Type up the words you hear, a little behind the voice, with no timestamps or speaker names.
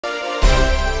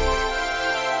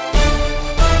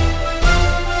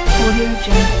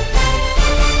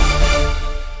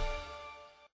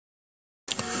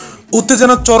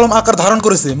উত্তেজনা চরম আকার ধারণ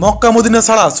করেছে। মক্কা মদিনা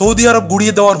ছাড়া সৌদি আরব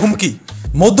গুড়িয়ে দেওয়ার হুমকি।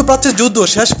 মধ্যপ্রাচ্যের যুদ্ধ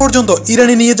শেষ পর্যন্ত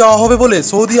ইরানে নিয়ে যাওয়া হবে বলে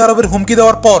সৌদি আরবের হুমকি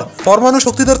দেওয়ার পর পরমাণু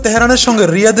শক্তিধর তেহরানের সঙ্গে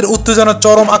রিয়াদের উত্তেজনা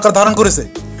চরম আকার ধারণ করেছে।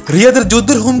 রিয়াদের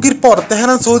যুদ্ধের হুমকির পর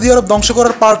তেহরান সৌদি আরব ধ্বংস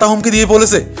করার পাল্টা হুমকি দিয়ে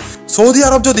বলেছে, সৌদি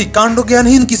আরব যদি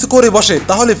কাণ্ডজ্ঞানহীন কিছু করে বসে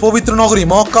তাহলে পবিত্র নগরী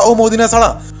মক্কা ও মদিনা ছাড়া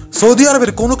সৌদি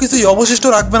আরবের কোনো কিছুই অবশিষ্ট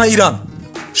রাখবে না ইরান।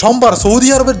 সোমবার সৌদি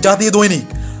আরবের জাতীয় দৈনিক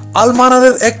আল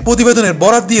মানারের এক প্রতিবেদনের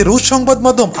বরাত দিয়ে রুশ সংবাদ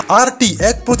মাধ্যম RT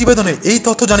এক প্রতিবেদনে এই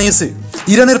তথ্য জানিয়েছে।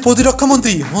 ইরানের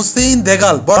প্রতিরক্ষামন্ত্রী হোসেইন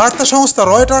দেগাল বার্তা সংস্থা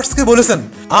রয়টার্সকে বলেছেন,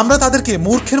 আমরা তাদেরকে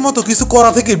মূর্খের মতো কিছু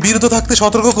করা থেকে বিরত থাকতে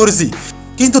সতর্ক করেছি,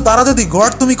 কিন্তু তারা যদি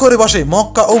গোয়ার্তুমি করে বসে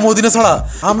মক্কা ও মদিনা ছাড়া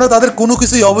আমরা তাদের কোনো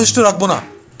কিছুই অবশিষ্ট রাখবো না।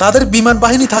 তাদের বিমান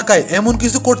বাহিনী থাকায় এমন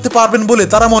কিছু করতে পারবেন বলে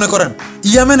তারা মনে করেন।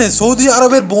 ইয়েমেনে সৌদি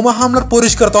আরবের বোমা হামলার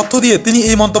পরিষ্কার তথ্য দিয়ে তিনি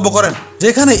এই মন্তব্য করেন,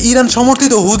 যেখানে ইরান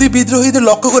সমর্থিত হুদি বিদ্রোহীদের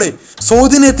লক্ষ্য করে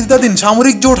সৌদি নেতৃত্বাধীন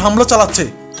সামরিক জোট হামলা চালাচ্ছে।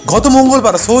 গত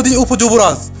মঙ্গলবার সৌদি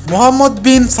উপযুবরাজ মোহাম্মদ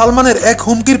বিন সালমানের এক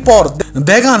হুমকির পর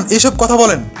দেগান এসব কথা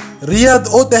বলেন। রিয়াদ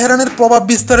ও তেহরানের প্রভাব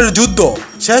বিস্তারের যুদ্ধ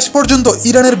শেষ পর্যন্ত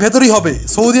ইরানের ভেতরই হবে,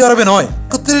 সৌদি আরবে নয়।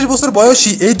 ৩১ বছর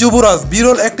বয়সী এই যুবরাজ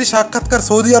বিরল একটি সাক্ষাৎকার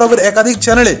সৌদি আরবের একাধিক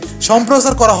চ্যানেলে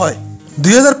সম্প্রচার করা হয়।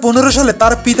 ২০১৫ সালে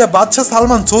তার পিতা বাদশাহ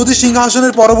সালমান সৌদি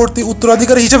সিংহাসনের পরবর্তী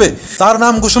উত্তরাধিকারী হিসেবে তার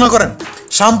নাম ঘোষণা করেন।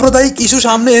 সাম্প্রদায়িক ইস্যু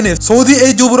সামনে এনে সৌদি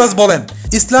এই যুবরাজ বলেন,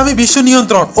 ইসলামী বিশ্ব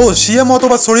নিয়ন্ত্রণ ও শিয়া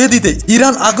মতবাদ ছড়িয়ে দিতে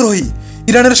ইরান আগ্রহী।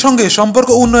 ইরানের সঙ্গে সম্পর্ক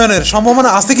উন্নয়নের সম্ভাবনা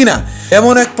আছে কিনা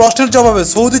এমন এক প্রশ্নের জবাবে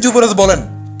সৌদি যুবরাজ বলেন,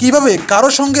 কিভাবে কারো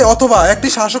সঙ্গে অথবা একটি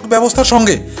শাসক ব্যবস্থার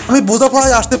সঙ্গে আমি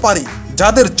বোঝাপড়ায় আসতে পারি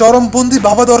যাদের চরমপন্থী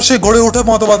ভাবাদর্শে গড়ে ওঠা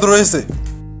মতবাদ রয়েছে।